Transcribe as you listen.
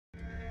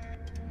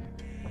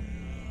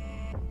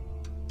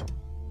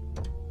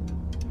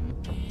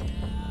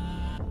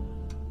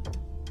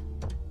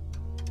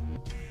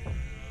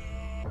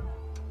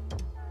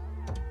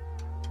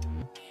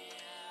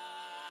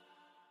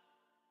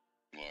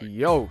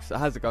Yo, so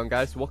how's it going,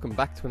 guys? Welcome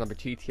back to another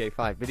GTA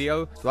 5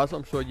 video. So as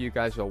I'm sure you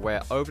guys are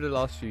aware, over the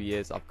last few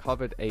years I've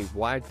covered a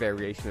wide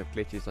variation of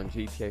glitches on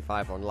GTA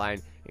 5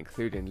 Online,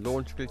 including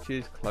launch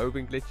glitches,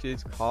 clothing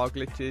glitches, car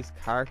glitches,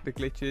 character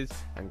glitches,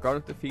 and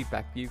got the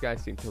feedback you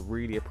guys seem to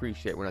really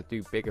appreciate when I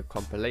do bigger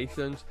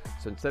compilations.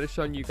 So instead of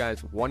showing you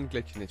guys one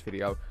glitch in this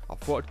video, I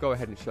thought I'd go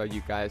ahead and show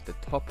you guys the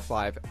top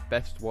 5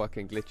 best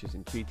working glitches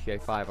in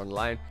GTA 5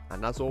 Online.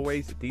 And as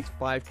always, these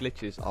 5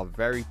 glitches are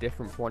very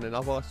different from one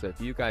another, so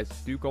if you guys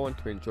do go on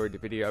to enjoy the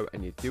video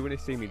and you do want to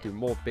see me do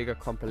more bigger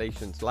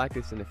compilations like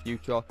this in the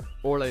future,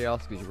 all I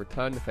ask is you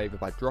return the favor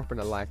by dropping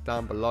a like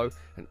down below,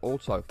 and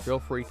also feel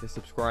free to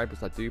subscribe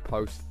as I do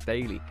post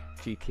daily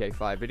GTA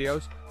 5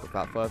 videos.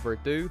 Without further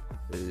ado,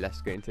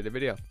 let's get into the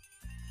video.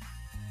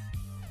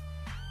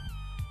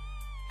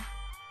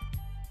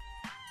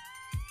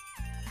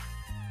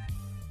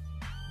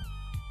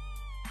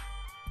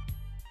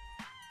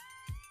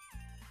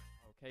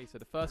 Okay, so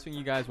the first thing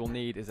you guys will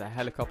need is a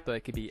helicopter.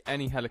 It could be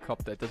any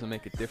helicopter, it doesn't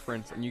make a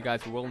difference, and you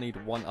guys will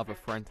need one other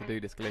friend to do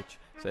this glitch.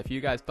 So if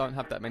you guys don't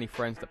have that many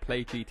friends that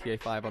play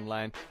GTA 5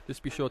 Online,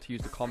 just be sure to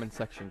use the comment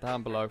section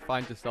down below,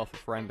 find yourself a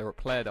friend or a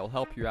player that will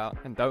help you out,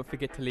 and don't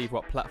forget to leave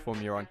what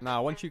platform you're on.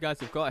 Now once you guys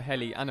have got a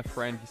heli and a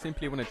friend, you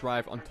simply want to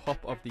drive on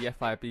top of the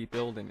FIB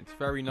building. It's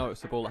very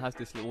noticeable, it has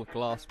this little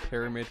glass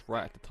pyramid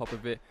right at the top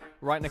of it,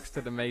 right next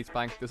to the maze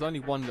bank. There's only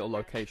one little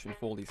location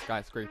for all these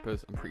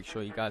skyscrapers, I'm pretty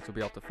sure you guys will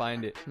be able to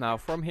find it. Now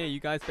from here you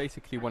guys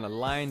basically want to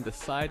line the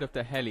side of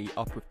the heli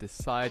up with the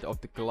side of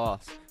the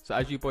glass. So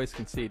as you boys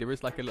can see, there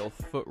is like a little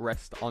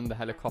footrest on the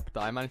helicopter.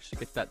 I managed to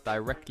get that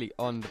directly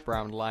on the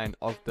brown line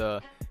of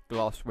the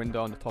glass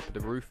window on the top of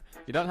the roof.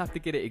 You don't have to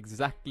get it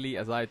exactly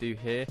as I do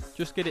here,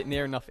 just get it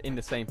near enough in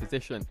the same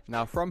position.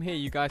 Now from here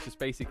you guys just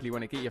basically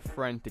want to get your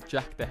friend to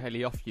jack the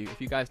heli off you.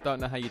 If you guys don't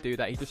know how you do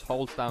that, he just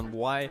holds down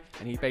Y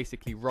and he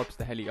basically rubs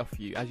the heli off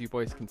you. As you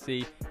boys can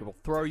see, it will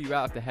throw you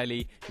out of the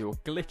heli, you will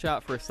glitch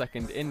out for a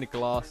second in the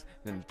glass,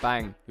 and then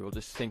bang, you will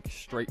just sink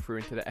straight through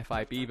into the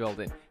FIB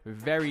building.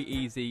 Very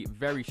easy,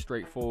 very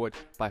straightforward,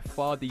 by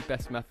far the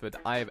best method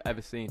I have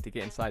ever seen to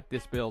get inside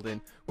this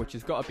building, which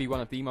has got to be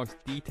one of the most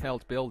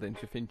detailed buildings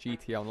within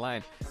GTA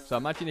Online. So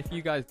imagine if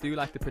you guys do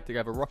like to put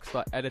together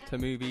Rockstar editor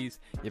movies,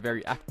 you're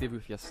very active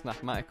with your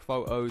Snapmatic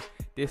photos,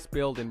 this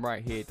building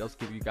right here does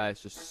give you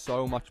guys just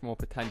so much more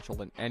potential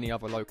than any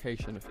other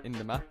location within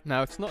the map.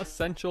 Now it's not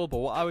essential, but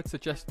what I would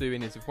suggest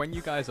doing is, if when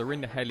you guys are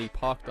in the heli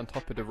parked on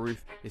top of the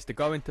roof, is to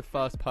go into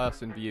first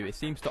person view. It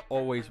seems to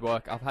always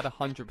work. I've had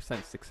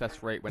 100%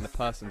 success rate when the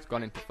person's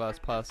gone into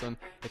first person.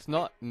 It's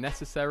not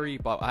necessary,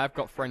 but I have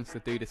got friends to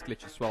do this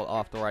glitch as well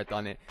after I've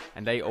done it,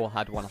 and they all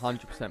had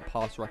 100%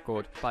 pass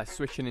record by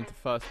switching into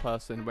first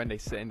person when they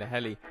sit in the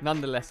heli.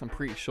 Nonetheless, I'm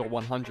pretty sure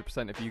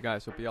 100% of you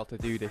guys will be able to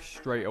do this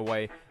straight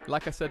away.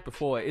 Like I said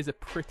before, it is a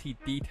pretty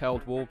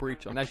detailed wall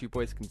breach, and as you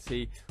boys can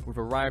see, we've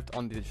arrived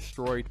on the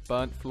destroyed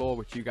burnt floor,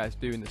 which you guys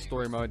do in the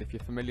story mode if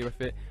you're familiar with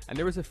it, and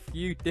there is a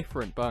few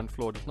different burnt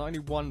floors. There's not only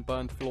one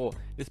burnt floor.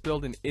 This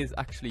building is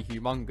actually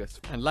humongous,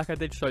 and like I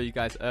did show you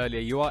guys earlier,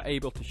 you are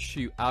able to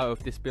shoot out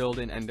of this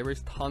building, and there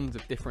is tons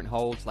of different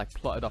holes like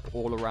plotted up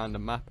all around the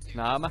map.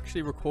 Now I'm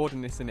actually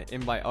recording this in an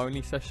invite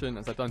only session,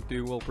 as I don't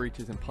do wall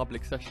breaches in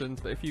public sessions,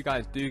 but if you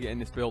guys do get in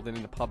this building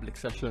in the public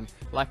session,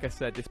 like I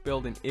said, this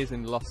building is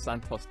in Los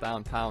Santos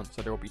downtown,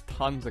 so there will be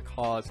tons of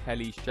cars,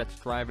 helis, jets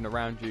driving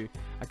around you.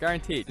 I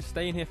guarantee it, just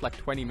stay in here for like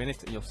 20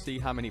 minutes and you'll see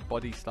how many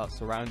bodies start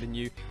surrounding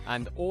you,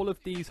 and all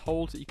of these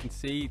holes that you can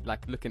see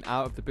like looking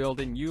out of the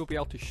building, you'll be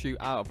able to shoot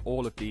out of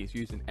all of these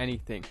using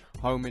anything,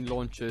 homing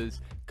launchers,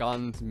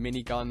 guns,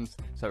 miniguns.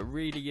 So it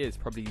really is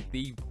probably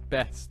the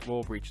best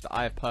wall breach that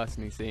I have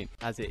personally seen,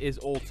 as it is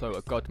also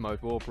a god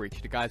mode wall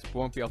breach. The guys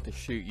won't be able to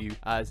shoot you,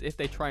 as if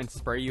they try and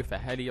spray you with a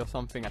heli or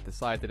something at the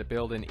side of the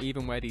building,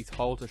 even where these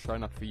holes are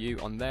showing up for you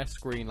on their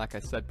screen, like I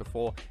said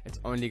before, it's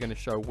only going to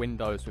show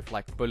windows with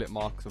like bullet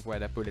marks of where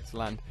their bullets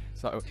land.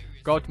 So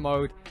god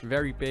mode,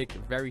 very big,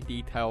 very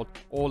detailed,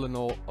 all in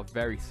all a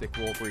very sick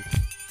wall breach.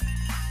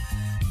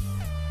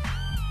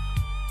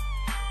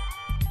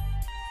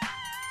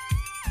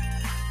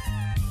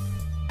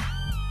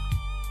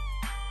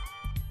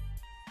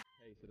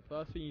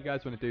 First thing you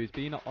guys want to do is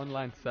be in an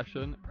online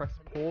session, press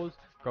pause,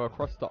 go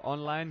across to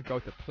online, go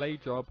to play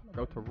job,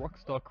 go to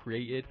Rockstar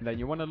created, and then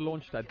you want to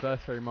launch the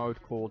adversary mode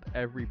called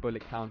every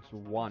bullet counts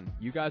 1.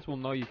 You guys will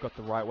know you've got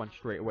the right one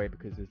straight away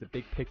because there's a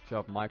big picture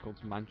of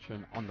Michael's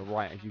mansion on the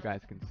right, as you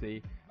guys can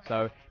see.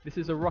 So this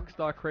is a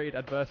Rockstar created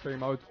adversary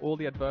mode. All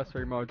the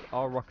adversary modes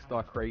are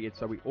Rockstar created,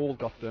 so we all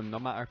got them, no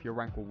matter if you're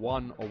rank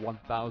 1 or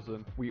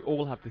 1000, we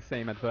all have the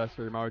same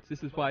adversary modes.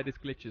 This is why this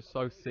glitch is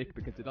so sick,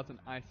 because it doesn't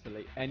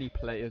isolate any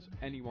players,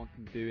 anyone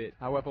can do it.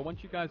 However,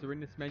 once you guys are in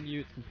this menu,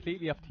 it's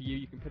completely up to you.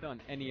 You can put it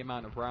on any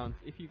amount of rounds.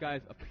 If you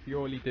guys are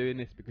purely doing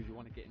this because you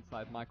want to get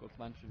inside Michael's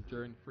mansion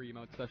during free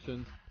mode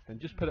sessions, then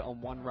just put it on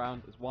 1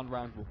 round, as 1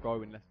 round will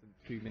go in less than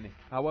 2 minutes.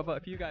 However,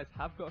 if you guys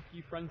have got a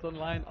few friends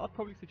online, I'd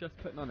probably suggest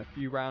putting on a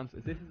few rounds,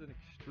 as this is an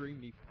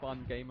extremely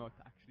fun game mode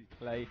to actually actually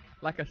play.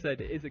 Like I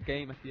said, it is a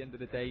game at the end of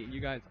the day, and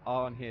you guys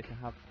are on here to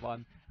have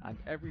fun, and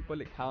every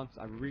bullet counts.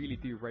 I really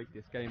do rate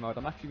this game mode.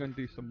 I'm actually going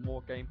to do some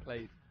more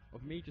gameplays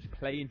of me just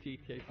playing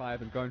GTA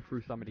 5 and going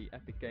through some of the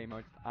epic game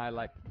modes I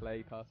like to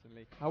play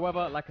personally.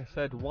 However, like I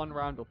said, 1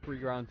 round or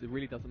 3 rounds, it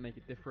really doesn't make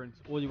a difference.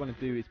 All you want to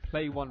do is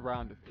play 1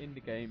 round within the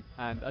game,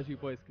 and as you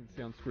boys can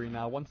see on screen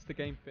now, once the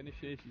game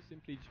finishes, you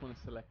simply just want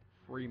to select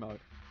free mode.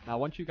 Now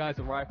once you guys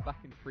arrive back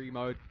in free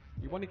mode,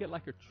 you want to get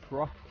like a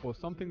truck or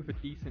something with a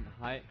decent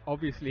height.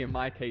 Obviously in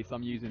my case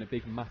I'm using a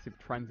big massive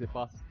transit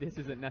bus. This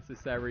isn't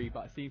necessary,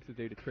 but it seems to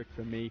do the trick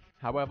for me.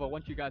 However,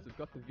 once you guys have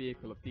got the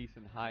vehicle of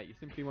decent height, you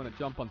simply want to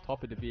jump on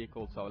top of the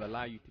vehicle, so it'll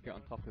allow you to get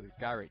on top of the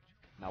garage.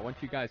 Now once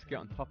you guys get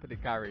on top of the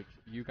garage,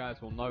 you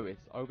guys will notice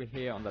over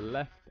here on the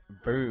left,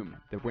 boom,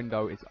 the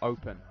window is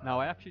open. Now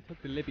I actually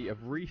took the liberty of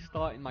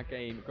restarting my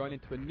game, going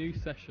into a new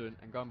session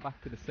and going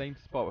back to the same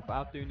spot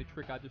without doing the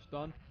trick I just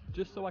done,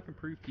 just so I can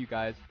prove to you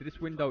guys that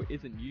this window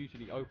isn't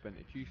usually open.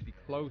 It's usually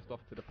closed off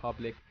to the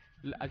public.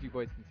 As you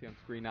boys can see on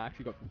screen, I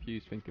actually got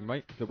confused thinking,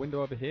 wait, the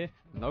window over here?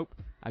 Nope.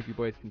 As you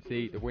boys can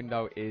see, the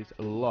window is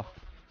locked.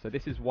 So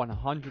this is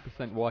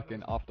 100%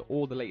 working after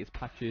all the latest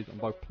patches on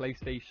both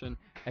PlayStation,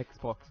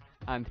 Xbox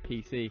and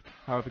PC.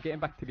 However,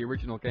 getting back to the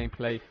original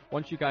gameplay,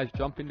 once you guys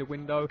jump in the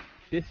window,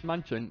 this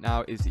mansion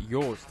now is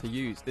yours to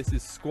use. This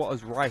is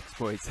squatters' rights,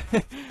 boys.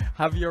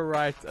 Have your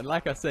rights, and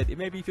like I said, it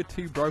may be if you're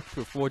too broke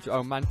to afford your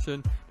own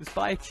mansion, just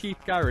buy a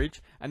cheap garage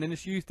and then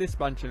just use this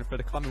mansion for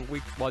the coming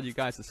weeks while you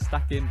guys are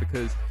stacking,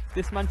 because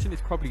this mansion is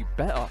probably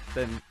better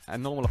than a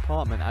normal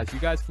apartment, as you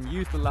guys can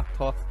use the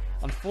laptop.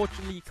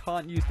 Unfortunately, you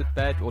can't use the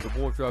bed or the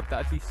wardrobe.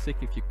 That'd be sick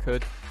if you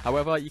could.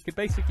 However, you could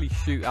basically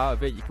shoot out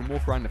of it. You can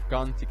walk around with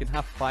guns. You can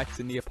have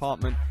fights in the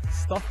apartment.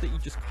 Stuff that you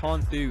just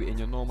can't do in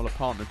your normal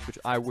apartments, which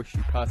I wish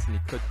you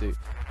personally could do.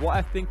 What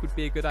I think would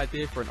be a good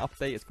idea for an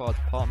update as far as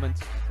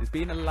apartments is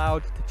being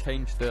allowed to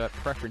change the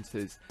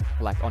preferences,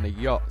 like on a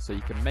yacht. So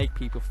you can make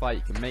people fight.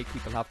 You can make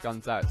people have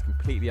guns out. It's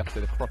completely up to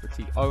the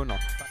property owner.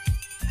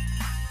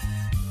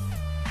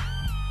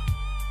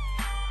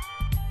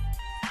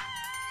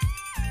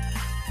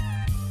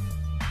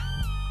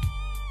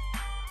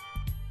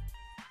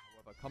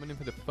 Coming in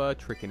for the third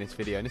trick in this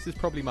video, and this is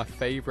probably my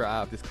favourite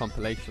out of this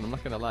compilation. I'm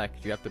not going to lie,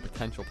 because you have the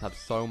potential to have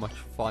so much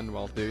fun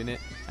while doing it.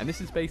 And this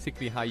is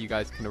basically how you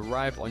guys can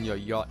arrive on your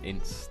yacht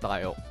in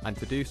style. And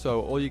to do so,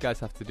 all you guys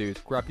have to do is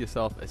grab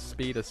yourself a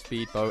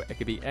speedboat. It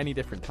could be any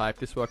different type.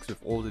 This works with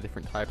all the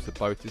different types of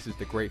boats. This is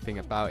the great thing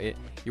about it.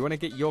 You want to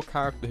get your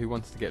character who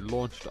wants to get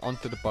launched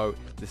onto the boat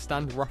to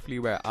stand roughly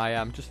where I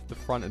am, just at the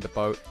front of the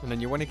boat. And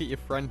then you want to get your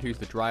friend who's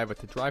the driver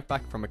to drive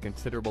back from a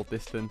considerable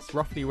distance,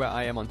 roughly where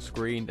I am on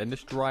screen, and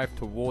just drive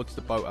towards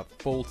the boat at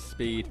full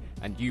speed,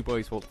 and you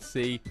boys will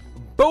see,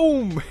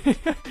 boom,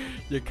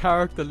 your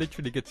character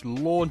literally gets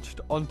launched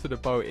onto the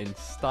boat in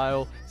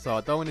style. So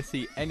I don't want to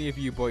see any of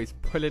you boys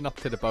pulling up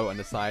to the boat on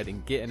the side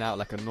and getting out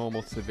like a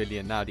normal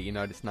civilian now that you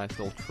know this nice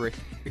little trick,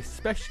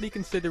 especially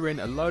considering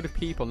a load of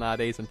people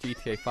nowadays on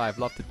GTA 5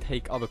 love to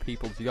take other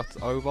people's yachts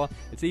over.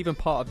 It's even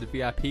part of the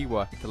VIP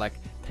work to like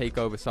take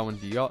over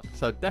someone's yacht.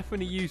 So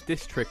definitely use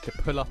this trick to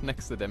pull up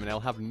next to them and they'll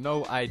have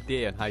no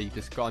idea on how you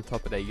just got on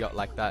top of their yacht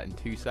like that in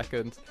 2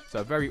 seconds. So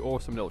a very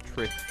awesome little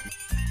trick.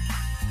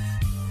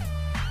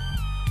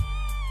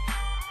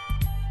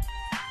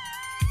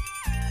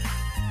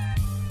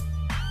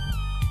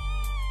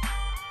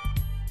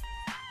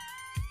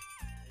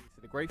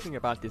 The great thing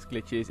about this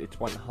glitch is it's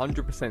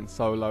 100%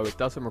 solo, it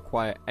doesn't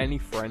require any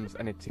friends,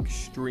 and it's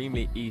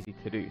extremely easy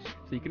to do.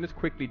 So you can just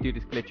quickly do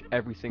this glitch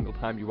every single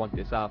time you want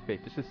this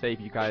outfit, just to save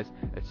you guys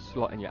a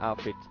slot in your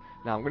outfits.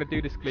 Now I'm going to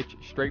do this glitch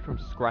straight from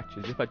scratch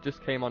as if I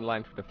just came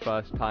online for the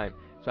first time.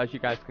 So as you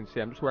guys can see,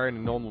 I'm just wearing a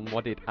normal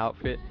modded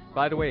outfit.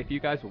 By the way, if you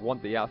guys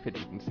want the outfit that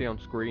you can see on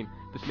screen,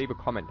 just leave a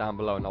comment down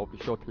below and I'll be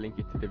sure to link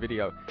it to the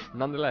video.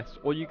 Nonetheless,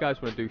 all you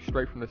guys want to do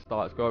straight from the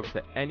start is go over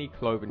to any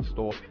clothing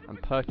store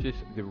and purchase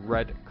the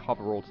red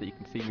coveralls that you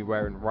can see me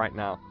wearing right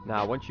now.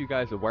 Now, once you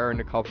guys are wearing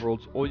the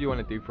coveralls, all you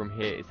want to do from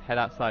here is head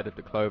outside of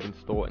the clothing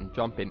store and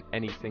jump in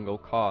any single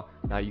car.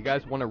 Now, you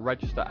guys want to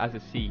register as a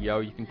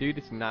CEO. You can do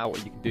this now or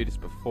you can do this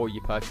before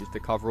you purchase the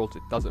coveralls.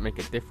 It doesn't make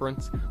a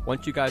difference.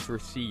 Once you guys are a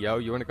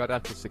CEO, you want to go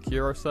down to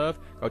Secure Serve,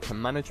 go to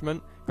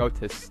Management, go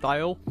to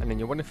Style, and then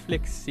you want to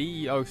flick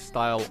CEO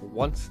Style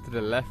once to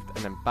the left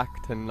and then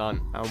back to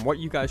none. And what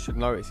you guys should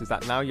notice is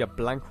that now your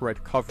blank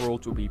red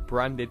coveralls will be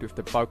branded with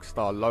the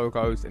Bogstar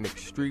logos, an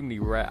extremely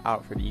rare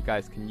outfit that you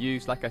guys can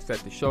use, like I said,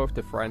 to show off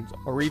to friends,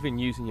 or even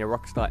using your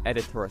Rockstar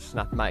editor or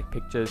Snapmatic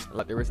pictures.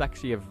 Like, there is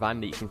actually a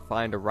van that you can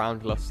find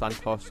around Los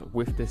Santos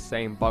with the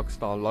same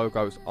Bogstar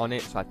logos on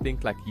it. So I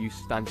think like you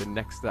standing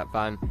next to that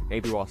van,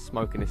 maybe while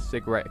smoking a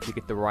cigarette, if you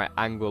get the right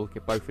angle,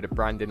 get both of the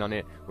branding on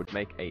it, would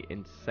make a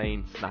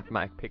insane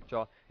Snapmatic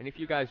picture. And if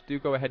you guys do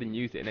go ahead and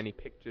use it in any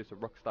pictures of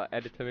Rockstar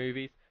editor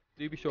movies,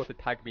 do be sure to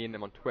tag me in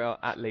them on Twitter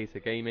at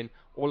LaserGaming.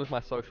 All of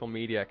my social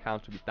media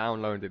accounts will be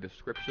down low in the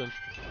description.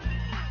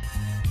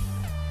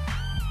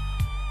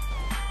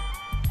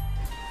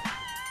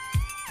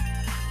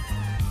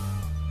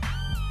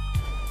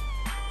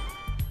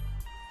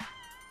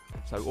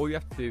 So all you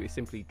have to do is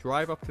simply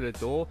drive up to the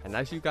door, and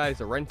as you guys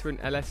are entering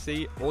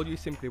LSC, all you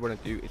simply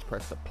want to do is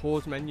press the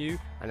pause menu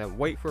and then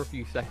wait for a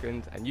few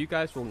seconds, and you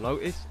guys will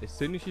notice as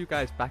soon as you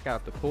guys back out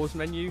of the pause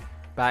menu,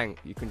 bang,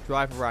 you can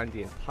drive around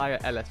the entire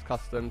LS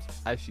Customs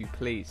as you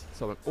please.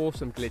 So an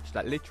awesome glitch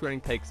that literally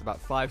only takes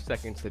about 5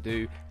 seconds to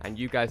do, and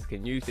you guys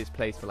can use this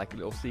place for like a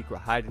little secret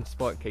hiding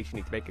spot in case you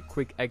need to make a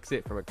quick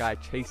exit from a guy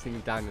chasing you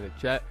down in a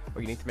jet,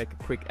 or you need to make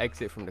a quick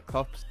exit from the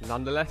cops.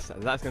 Nonetheless,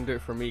 that's going to do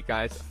it for me,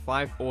 guys.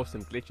 5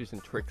 awesome glitches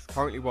and tricks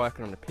currently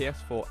working on the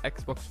PS4,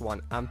 Xbox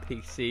One and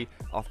PC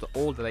after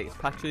all the latest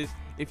patches.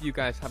 If you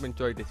guys have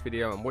enjoyed this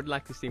video and would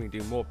like to see me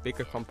do more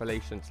bigger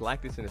compilations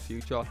like this in the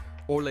future,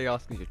 all I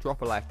ask is you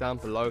drop a like down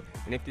below,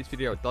 and if this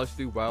video does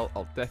do well,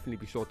 I'll definitely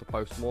be sure to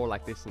post more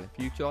like this in the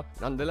future.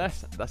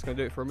 Nonetheless, that's going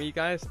to do it for me,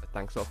 guys.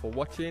 Thanks all for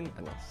watching,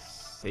 and I'll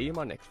see you in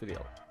my next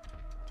video.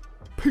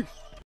 Peace!